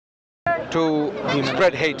to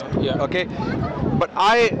spread hate. Yeah. Okay, but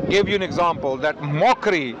I gave you an example that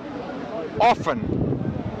mockery often,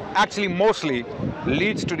 actually mostly,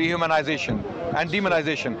 leads to dehumanization and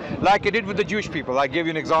demonization, like it did with the Jewish people. I gave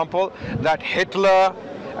you an example that Hitler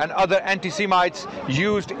and other anti-Semites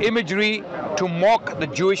used imagery to mock the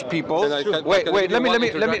Jewish people. Wait, let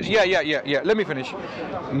me finish.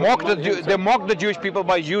 They mocked the Jewish people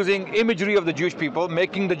by using imagery of the Jewish people,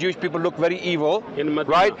 making the Jewish people look very evil,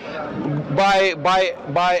 right?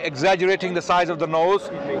 By exaggerating the size of the nose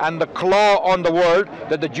and the claw on the world,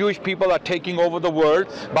 that the Jewish people are taking over the world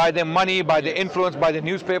by their money, by their influence, by their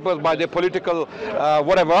newspapers, by their political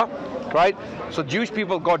whatever. Right? So Jewish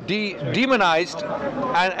people got demonized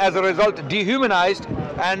and as a result dehumanized,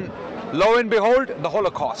 and lo and behold, the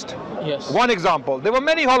Holocaust. Yes. One example. There were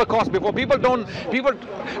many Holocausts before.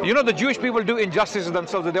 The Jewish people do injustices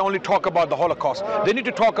themselves. They only talk about the Holocaust. They need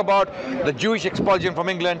to talk about the Jewish expulsion from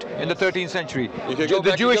England in the 13th century.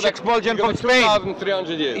 The Jewish expulsion from Spain.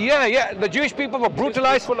 2,300 years. Yeah. The Jewish people were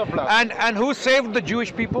brutalized. And who saved the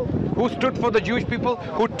Jewish people? Who stood for the Jewish people?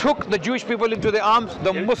 Who took the Jewish people into their arms?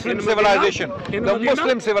 The Muslim civilization. The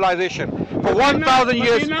Muslim civilization. For 1,000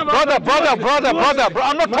 years. Brother,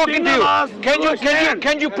 I'm not talking to you.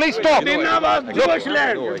 Can you please stop? Medina was Jewish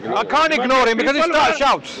land. I can't ignore him because he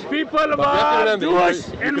shouts. People were Jewish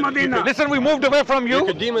in Medina. Listen, we moved away from you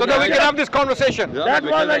so that we can have this conversation. That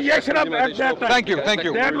was a yeshrab at that time. Thank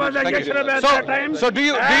you. That was a yeshrab at that time. So do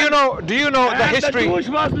you know the history? The Jewish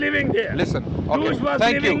was living there. Listen. Jewish was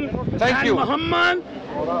living. Thank you. Muhammad.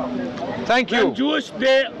 Thank you. Jewish,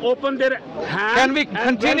 they opened their hands. Can we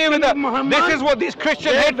continue with that? This is what these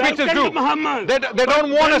Christian hate preachers do. They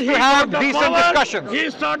don't want us to have decent discussions.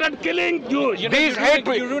 He started killing Jews.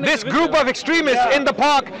 This group of extremists in the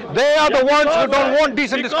park, they are the ones who don't want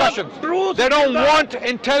decent discussions. They don't want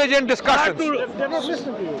intelligent discussions. They're not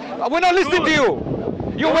listening to you. We're not listening to you.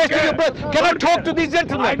 You're wasting your breath. Can I talk to these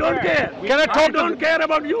gentlemen? I don't care. I don't care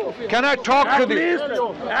about you. Can I talk to these?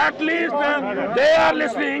 At least they are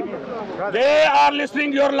listening. They are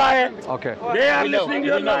listening your lie. Okay. They are listening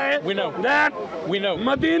your lie. We know. That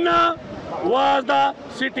Medina was the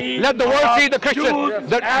city. Let the world see the Christian,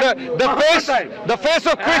 the face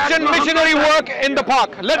of Christian missionary work in the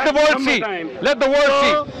park. Let the world see. Let the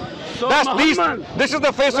world see. This is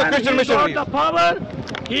the face of Christian missionary. When he got the power,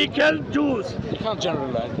 he killed Jews. You can't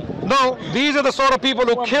generalize. No, these are the sort of people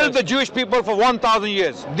who killed the Jewish people for 1,000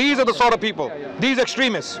 years. These are the sort of people. These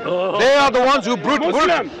extremists. They are the ones who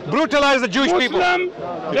brutalized the Jewish people.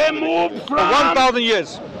 They moved from 1,000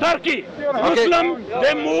 years. Turkey. Muslim,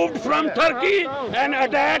 they moved from Turkey and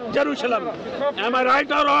attacked Jerusalem. Am I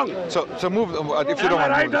right or wrong? So move if you don't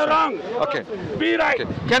want to. Am I right or wrong? Okay. Be right.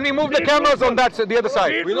 Okay. Can we move the cameras on the other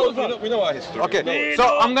side? We know our history. Okay.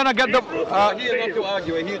 So I'm gonna get the. We're here not to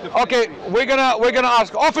argue. We're here to. Okay. We're gonna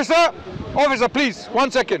ask officer, please,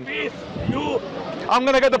 1 second. Peace. I'm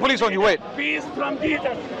gonna get the police on you. Wait. Peace from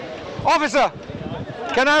Jesus. Officer,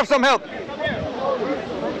 can I have some help?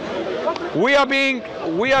 We are being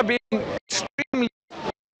extremely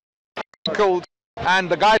difficult, and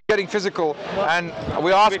the guy's getting physical. And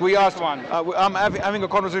we asked. I'm having a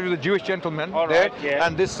conversation with a Jewish gentleman there,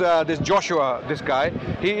 and this Joshua, this guy,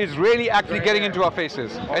 he is really actually getting into our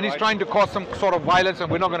faces, and he's trying to cause some sort of violence, and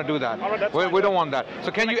we're not going to do that. We don't want that.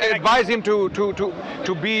 So can you advise him to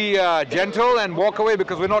be gentle and walk away,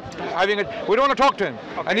 because we're not having it. We don't want to talk to him,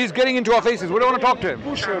 and he's getting into our faces. We don't want to talk to him.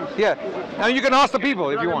 Yeah, and you can ask the people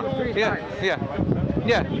if you want.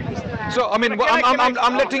 Yeah. So I mean,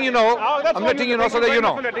 I'm letting you know. I'm letting you know so that you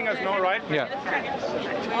know. Letting us know, right? Yeah.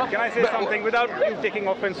 Can I say something without you taking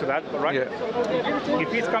offense to that, right? Yeah.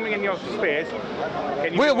 If he's coming in your space,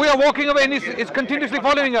 can you we are walking away, and it's continuously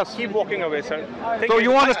following us. keep walking away, sir. So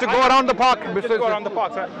you want us to go around the park? Just go around the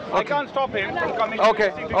park, sir. Okay. I can't stop him from coming.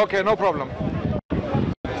 Okay, no problem.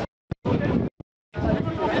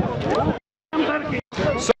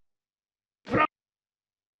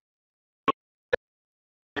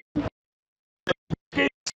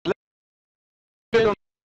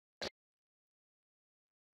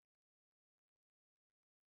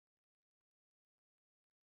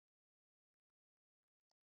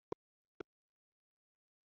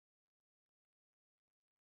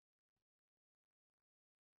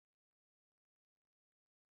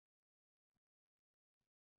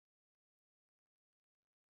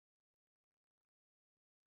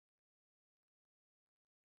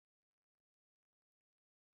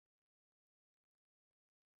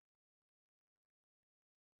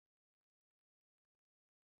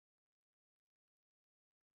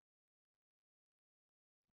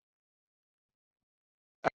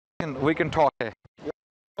 We can talk here.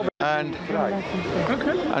 And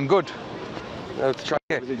good. Let's try.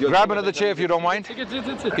 Okay. Grab another chair if you don't mind.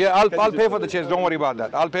 Yeah, I'll pay for the chairs. Don't worry about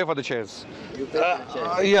that. I'll pay for the chairs.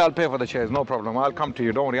 Yeah, I'll pay for the chairs. No problem. I'll come to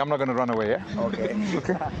you. Don't worry. I'm not going to run away. Yeah?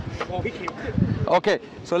 Okay. Okay.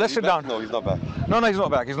 So let's sit down. No, he's not back. No, he's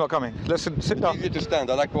not back. He's not coming. Let's sit It's down. easier to stand.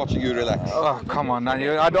 I like watching you relax. Oh, come on, man.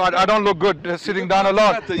 I don't look good sitting down a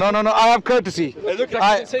lot. No. I have courtesy. It looks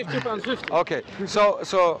like Save £2.50. Okay,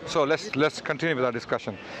 so let's continue with our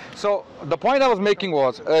discussion. So the point I was making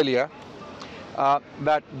was earlier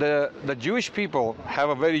that the Jewish people have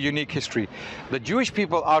a very unique history. The Jewish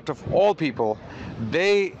people, out of all people,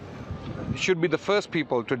 they should be the first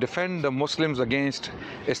people to defend the Muslims against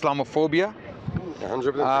Islamophobia.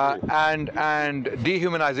 100%. And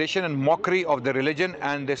dehumanization and mockery of their religion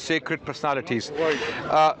and their sacred personalities,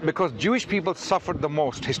 because Jewish people suffered the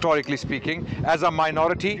most, historically speaking, as a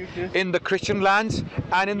minority in the Christian lands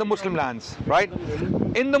and in the Muslim lands, right?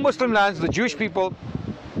 In the Muslim lands, the Jewish people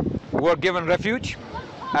were given refuge,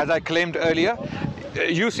 as I claimed earlier.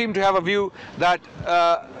 You seem to have a view that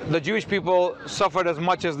the Jewish people suffered as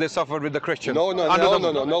much as they suffered with the Christians. No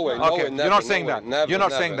way. Okay, you're not saying that. You're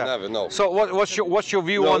not saying that. Never, no. So what's your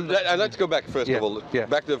view on? I'd like to go back first of all. Yeah.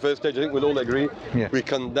 Back to the first stage. I think we'll all agree. Yeah. We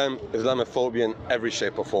condemn Islamophobia in every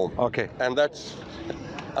shape or form. Okay. And that's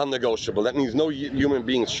unnegotiable. That means no human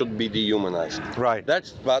beings should be dehumanized. Right.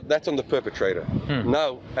 That's on the perpetrator.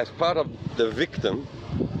 Now, as part of the victim,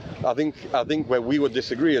 I think where we would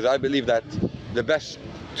disagree is I believe that the best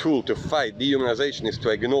tool to fight dehumanization is to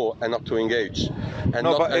ignore and not to engage, and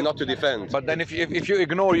not to defend. But then if you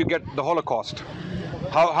ignore, you get the Holocaust.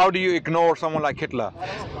 How do you ignore someone like Hitler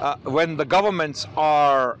when the governments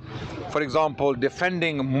are, for example,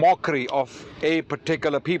 defending mockery of a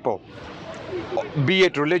particular people, be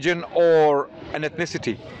it religion or an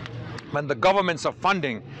ethnicity? When the governments are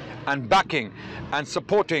funding and backing and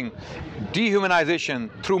supporting dehumanization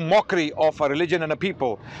through mockery of a religion and a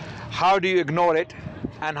people, how do you ignore it?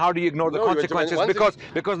 And how do you ignore the consequences?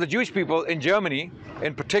 Because the Jewish people in Germany,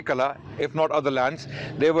 in particular, if not other lands,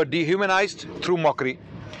 they were dehumanized through mockery,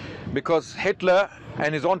 because Hitler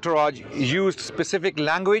and his entourage used specific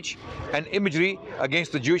language and imagery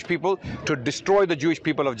against the Jewish people to destroy the Jewish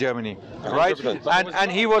people of Germany, right? 100%. And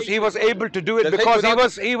he was able to do it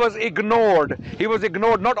because he was ignored. He was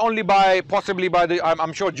ignored not only possibly by the,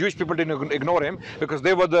 I'm sure Jewish people didn't ignore him because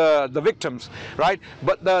they were the victims, right?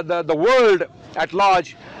 But the world at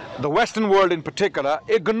large, the Western world in particular,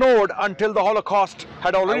 ignored until the Holocaust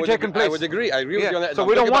had already taken place. I would agree. I agree with you on that. So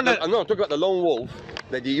we don't want to. I'm talking about the lone wolf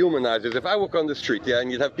that dehumanizes. If I walk on the street,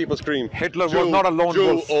 and you'd have people scream, Hitler was not a lone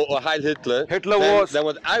wolf. Or Heil Hitler. Hitler was. Then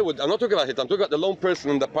what I'm not talking about Hitler. I'm talking about the lone person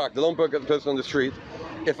in the park, the lone person on the street.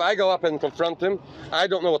 If I go up and confront him, I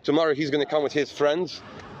don't know what tomorrow he's going to come with his friends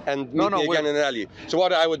and meet me again in an alley. So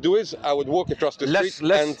what I would do is I would walk across the street.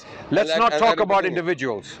 Let's not talk about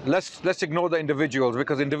individuals. Let's ignore the individuals,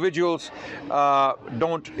 because individuals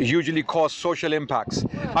don't usually cause social impacts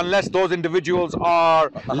unless those individuals are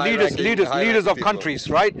leaders of countries,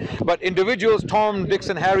 right? But individuals, Tom, Dicks,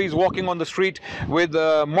 and Harry's walking on the street with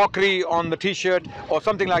mockery on the T-shirt or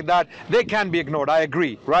something like that, they can be ignored. I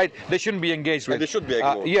agree, right? They shouldn't be engaged with. And they should be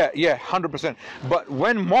ignored. Yeah, 100%. But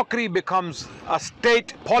when mockery becomes a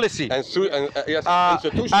state policy and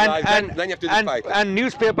institutionalized, then you have to fight. And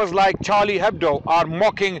newspapers like Charlie Hebdo are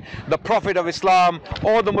mocking the Prophet of Islam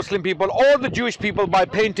or the Muslim people or the Jewish people by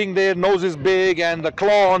painting their noses big and the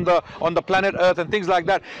claw on the planet Earth and things like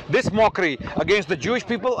that. This mockery against the Jewish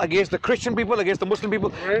people, against the Christian people, against the Muslim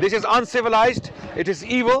people, this is uncivilized, it is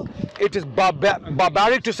evil, it is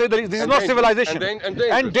barbaric to say that this is not civilization,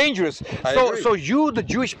 and dangerous. So you, the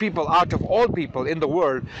Jewish people, out of all people in the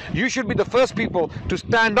world, you should be the first people to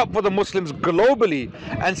stand up for the Muslims globally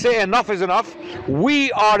and say enough is enough.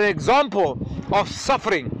 We are an example of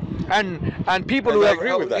suffering and people who I have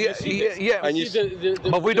agree with that.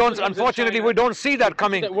 but we don't, unfortunately, we don't see that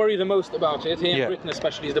coming. That worry the most about it here in Britain,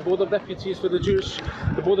 especially, is the Board of Deputies for the Jewish.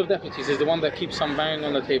 The Board of Deputies is the one that keeps on banging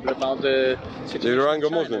on the table about the situation in China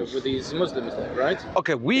Muslims. with these Muslims there, right?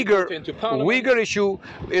 Okay, Uyghur issue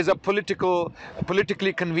is a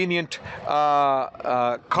politically convenient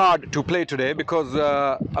card to play today, because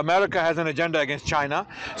America has an agenda against China.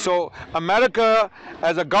 So America,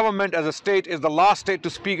 as a government, as a state, is the last state to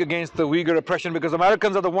speak against against the Uyghur oppression, because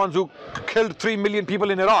Americans are the ones who killed 3 million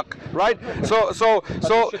people in Iraq, right?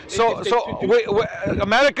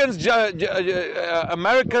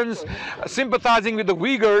 Americans sympathizing with the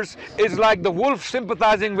Uyghurs is like the wolf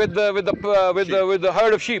sympathizing with the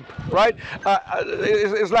herd of sheep, right?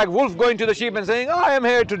 It's like wolf going to the sheep and saying, "I am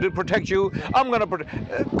here to protect you. I'm going to protect."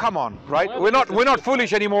 Come on, right? We're not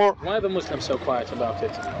foolish anymore. Why are the Muslims so quiet about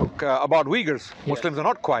it? About Uyghurs, Muslims are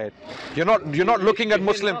not quiet. You're not looking at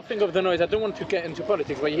Muslim. Nothing of the noise. I don't want to get into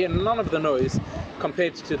politics, but you hear none of the noise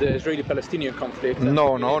compared to the Israeli-Palestinian conflict.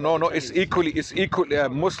 No. It's equally.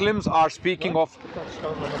 Muslims are speaking of.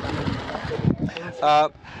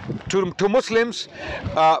 To Muslims,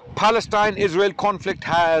 Palestine-Israel conflict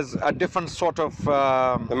has a different sort of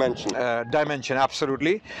dimension.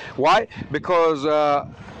 Absolutely. Why? Because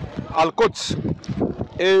Al-Quds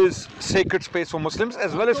is sacred space for Muslims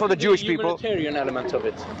as well as for the Jewish people. The humanitarian element of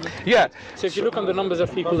it. Yeah. So if you look on the numbers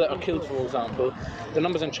of people that are killed, for example, the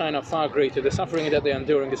numbers in China are far greater. The suffering that they're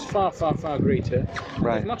enduring is far greater.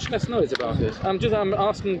 Right. There's much less noise about it. I'm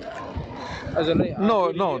asking.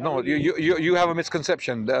 No. You have a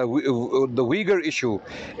misconception. The Uyghur issue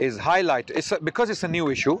is highlighted. Because it's a new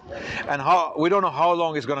issue, and we don't know how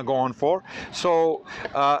long it's going to go on for. So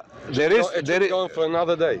It should go on for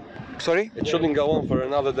another day. Sorry? It shouldn't go on for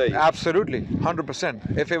another day. Absolutely,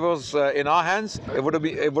 100%. If it was in our hands, it would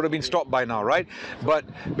have been stopped by now, right? But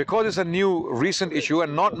because it's a new, recent issue,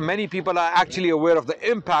 and not many people are actually aware of the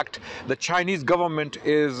impact the Chinese government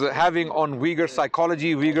is having on Uyghur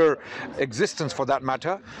psychology, Uyghur existence for that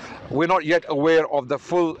matter, we're not yet aware of the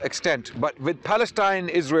full extent. But with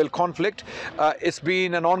Palestine-Israel conflict, it's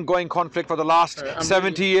been an ongoing conflict for the last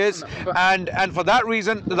 70 years, and for that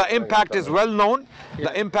reason, the impact is well known.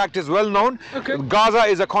 The impact is well known. Okay. Gaza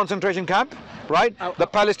is a concentration camp, right? The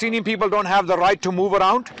Palestinian people don't have the right to move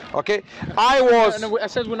around. Okay, I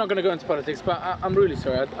said we're not going to go into politics, but I'm really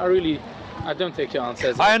sorry. I don't take your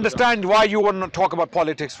answers. I understand why you want to talk about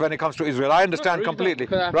politics when it comes to Israel. I understand really completely,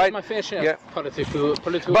 I've right? had my fair share of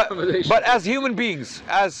political conversations. But as human beings,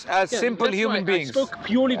 as simple human beings, I spoke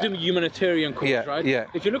purely the humanitarian cause, right? Yeah.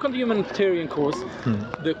 If you look on the humanitarian cause,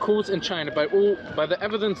 the cause in China, by the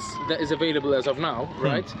evidence that is available as of now,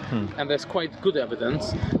 right? And there's quite good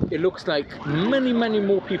evidence. It looks like many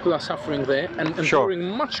more people are suffering there and enduring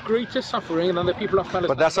much greater suffering than the people of Palestine.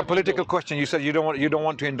 But that's a political question. You said you don't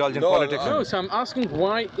want to indulge in politics. No, so I'm asking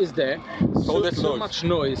why is there so much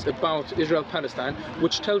noise about Israel-Palestine,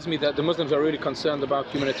 which tells me that the Muslims are really concerned about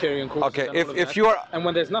humanitarian causes. Okay, if you are, and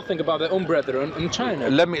when there's nothing about their own brethren in China.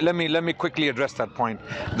 Let me quickly address that point.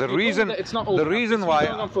 The reason why it's been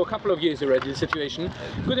going on for a couple of years already. The situation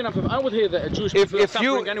good enough. If I would hear that a Jewish people are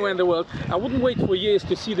suffering anywhere in the world, I wouldn't wait for years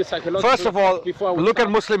to see the psychological. First of all, before look at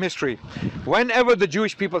Muslim history. Whenever the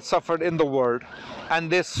Jewish people suffered in the world, and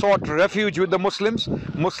they sought refuge with the Muslims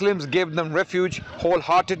gave them refuge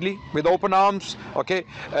wholeheartedly with open arms. Okay,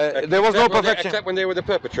 there was no perfection. Except when they were the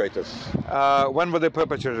perpetrators. When were they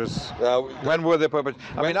perpetrators? When were they perpetrators?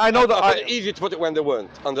 I mean, I know that. It's easy to put it when they weren't.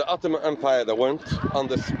 Under Ottoman Empire, they weren't.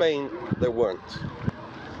 Under Spain, they weren't.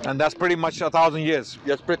 And that's pretty much 1,000 years.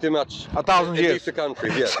 Yes, pretty much. 1,000 years. These two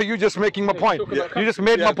countries, yes. So you're just making my point. You just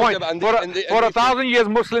made my point. For 1,000 years,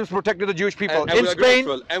 Muslims protected the Jewish people in Spain.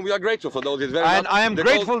 And we are grateful for those. And I am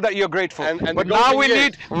grateful that you're grateful. But now we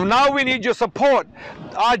need your support.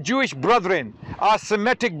 Our Jewish brethren, our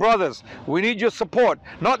Semitic brothers, we need your support.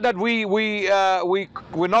 Not that we're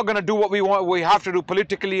not going to do what we want. We have to do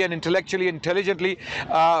politically and intellectually, intelligently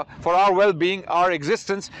for our well-being, our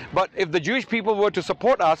existence. But if the Jewish people were to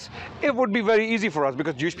support us, it would be very easy for us,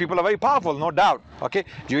 because Jewish people are very powerful, no doubt. Okay,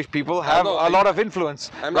 Jewish people have a lot of influence.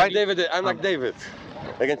 I'm like David. I'm like David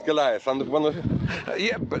against Goliath. I'm one of.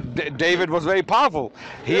 Yeah, but David was very powerful.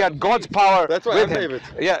 He had God's power with him. David.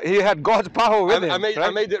 Yeah, he had God's power with him. I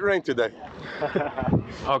made it rain today.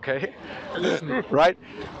 Okay. Right.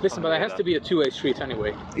 Listen, but there has to be a two-way street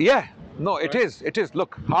anyway. Yeah. No, it is. It is.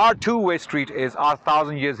 Look, our two-way street is our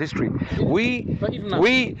 1,000 years history.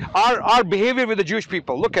 Our behavior with the Jewish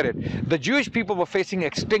people. Look at it. The Jewish people were facing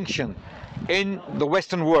extinction in the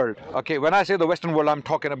Western world. Okay, when I say the Western world, I'm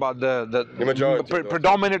talking about the majority,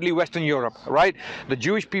 predominantly Western Europe. Right? The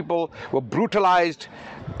Jewish people were brutalized,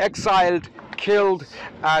 exiled, killed,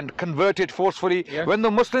 and converted forcefully. Yes. When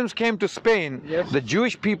the Muslims came to Spain, the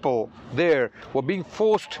Jewish people there were being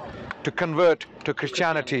forced to convert to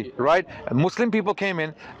Christianity, right? And Muslim people came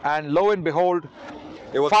in, and lo and behold,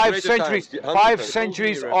 5 centuries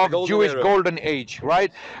of Jewish golden age,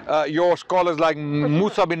 right? Your scholars like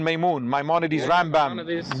Musa bin Maimun, Maimonides Rambam,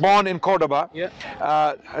 born in Cordoba,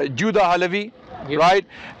 Judah Halevi, right?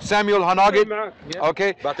 Samuel Hanagit,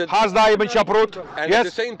 okay? Hasda ibn Shaprut,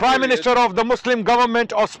 yes, Prime Minister of the Muslim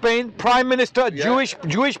government of Spain, Prime Minister,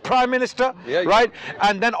 Jewish Prime Minister, right?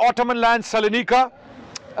 And then Ottoman lands, Salonika,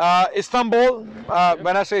 Istanbul,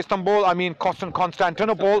 when I say Istanbul, I mean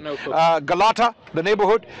Constantinople, Galata, the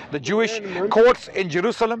neighborhood, the Jewish courts in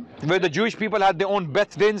Jerusalem, where the Jewish people had their own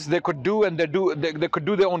Beth-Dins, they could do and they could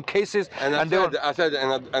do their own cases. And I don't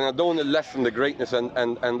want to lessen the greatness and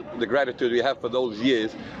the gratitude we have for those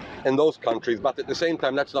years in those countries, but at the same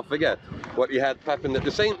time, let's not forget what you had happen at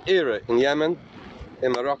the same era in Yemen,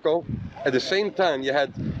 in Morocco. At the same time, you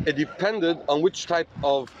had, it depended on which type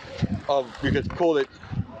of you could call it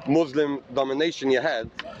Muslim domination you had.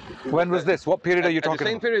 When was this? What period are you talking about?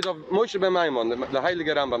 The same period of Moshe ben Maimon, the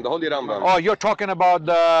Heilige Rambam, the Holy Rambam. Oh, you're talking about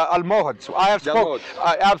the Almohads. I have spoken.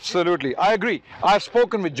 Absolutely, I agree. I have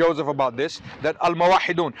spoken with Joseph about this. That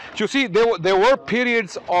Al-Mawahidun. You see, there were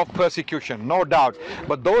periods of persecution, no doubt,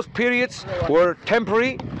 but those periods were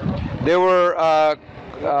temporary. They were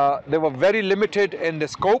very limited in the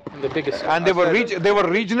scope, and they were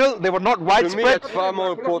regional. They were not widespread. To me, it's far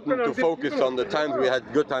more important to focus on the times we had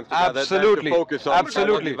good times together. Absolutely, than to focus on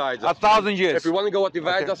what divides us. 1,000 years. If we want to go what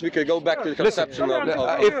divides us, we could go back to the conception of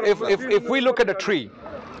if we look at a tree,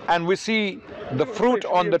 and we see the fruit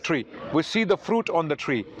on the tree,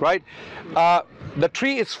 right? The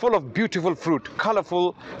tree is full of beautiful fruit,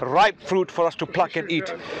 colorful, ripe fruit for us to pluck and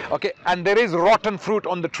eat. Okay, and there is rotten fruit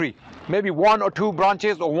on the tree. Maybe 1 or 2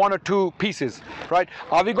 branches or 1 or 2 pieces, right?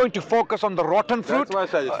 Are we going to focus on the rotten fruit? That's why I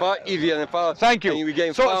said it's far easier and far. Thank you.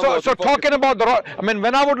 So talking about I mean,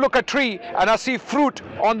 when I would look at a tree and I see fruit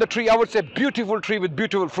on the tree, I would say beautiful tree with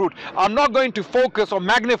beautiful fruit. I'm not going to focus or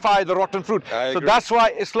magnify the rotten fruit. So that's why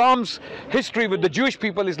Islam's history with the Jewish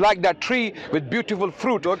people is like that tree with beautiful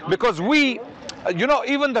fruit, because we, you know,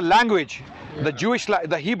 even the language,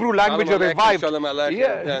 the Hebrew language revived. No.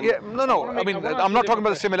 I mean, I'm not talking about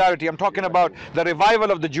the similarity. I'm talking about the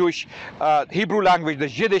revival of the Jewish Hebrew language, the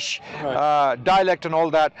Yiddish dialect and all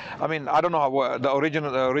that. I mean, I don't know how the origins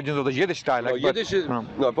of the Yiddish dialect. No, Yiddish is,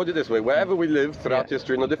 no, put it this way: wherever we live throughout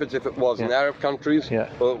history, no difference if it was in Arab countries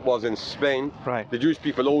or it was in Spain. Right. The Jewish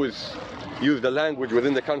people always used the language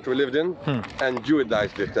within the country we lived in and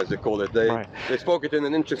Jewidized it, as they call it. They spoke it in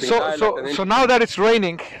an interesting dialect. So now that it's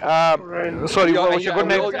raining, sorry, what was your good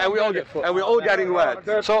name? And we're all getting wet.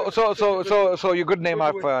 So your good name,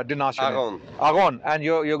 I didn't ask your name. Aaron. And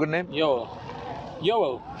your good name?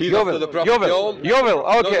 Yoel. He's after the Prophet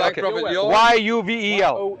Yovel. Okay. Like Prophet Yoel.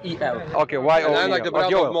 Y-U-V-E-L. O-E-L. Okay, Y-O-E-L. And I'm like the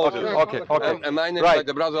brother of Moses. Okay. And my name is like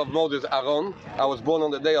the brother of Moses, Aaron. I was born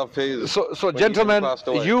on the day of his. So gentlemen,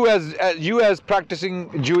 you as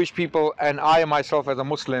practicing Jewish people, and I myself as a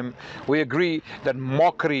Muslim, we agree that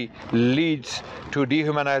mockery leads to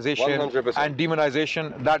dehumanization 100%. and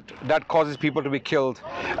demonization. That causes people to be killed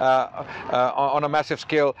on a massive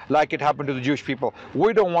scale, like it happened to the Jewish people.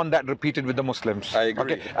 We don't want that repeated with the Muslims. I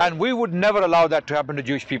agree. Okay? And we would never allow that to happen to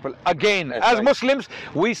Jewish people. Again, as Muslims,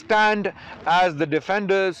 we stand as the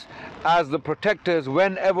defenders, as the protectors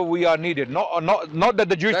whenever we are needed. Not that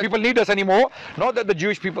the Jewish people need us anymore. Not that the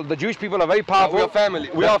Jewish people are very powerful. We are family.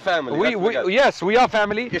 We are family. Yes, we are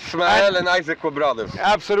family. Ismail and Isaac were brothers.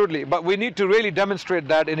 Absolutely. But we need to really demonstrate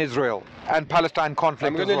that in Israel and Palestine conflict.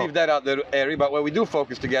 I'm going to leave that out there, Ari, but where we do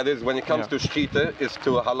focus together is when it comes to shchita, is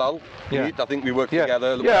to halal meat. I think we work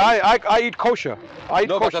together. I eat kosher. I eat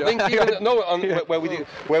kosher. But I think even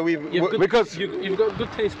because you've got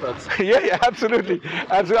good taste buds. Yeah, absolutely.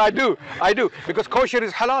 I do, because kosher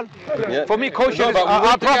is halal. For me, kosher is,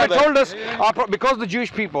 our Prophet told us, because the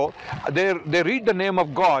Jewish people, they read the name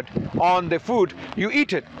of God on their food, you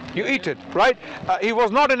eat it, right? He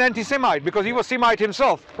was not an anti-Semite, because he was Semite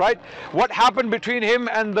himself, right? What happened between him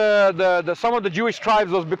and some of the Jewish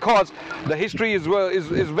tribes was because the history is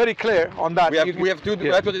very clear on that. We have two.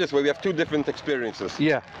 Let's put it this way: we have two different experiences.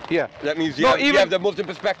 Yeah. That means you have the Muslim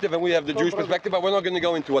perspective and we have the Jewish perspective, but we're not going to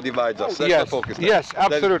go into what divides us. Let's not focus there. Yes,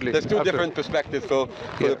 absolutely. There's two different perspectives for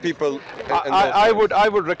the people. I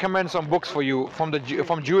would recommend some books for you from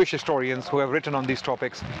Jewish historians who have written on these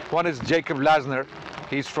topics. One is Jacob Lasner.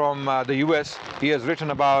 He's from the US. He has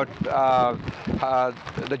written about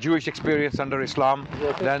the Jewish experience under Islam.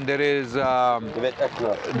 Then there is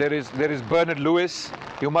Bernard Lewis.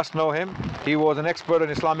 You must know him. He was an expert in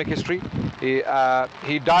Islamic history.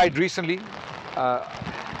 He died recently.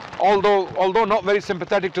 Although not very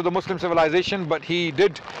sympathetic to the Muslim civilization, but he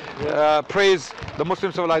did praise the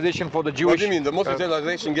Muslim civilization for the Jewish. What do you mean? The Muslim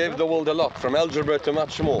civilization gave the world a lot, from algebra to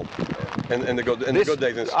much more, in the good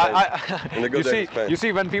days in Spain. You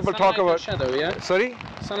see, when people talk about shadow, yeah. Sorry.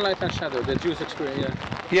 Sunlight and Shadow, the Jewish experience.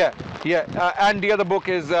 Yeah. And the other book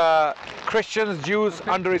is Christians, Jews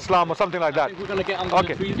under Islam or something like I that. think we're gonna get under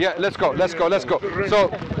Okay, the trees. yeah, let's go. So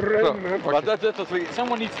But that's what we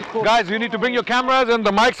Someone needs to call. guys, you need to bring your cameras and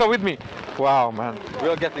the mics are with me. Wow, man.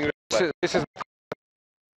 are getting rid of that. This is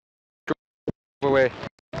away.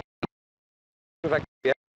 In fact,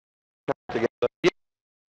 yeah, together. We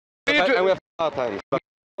need to- And we have hard times. But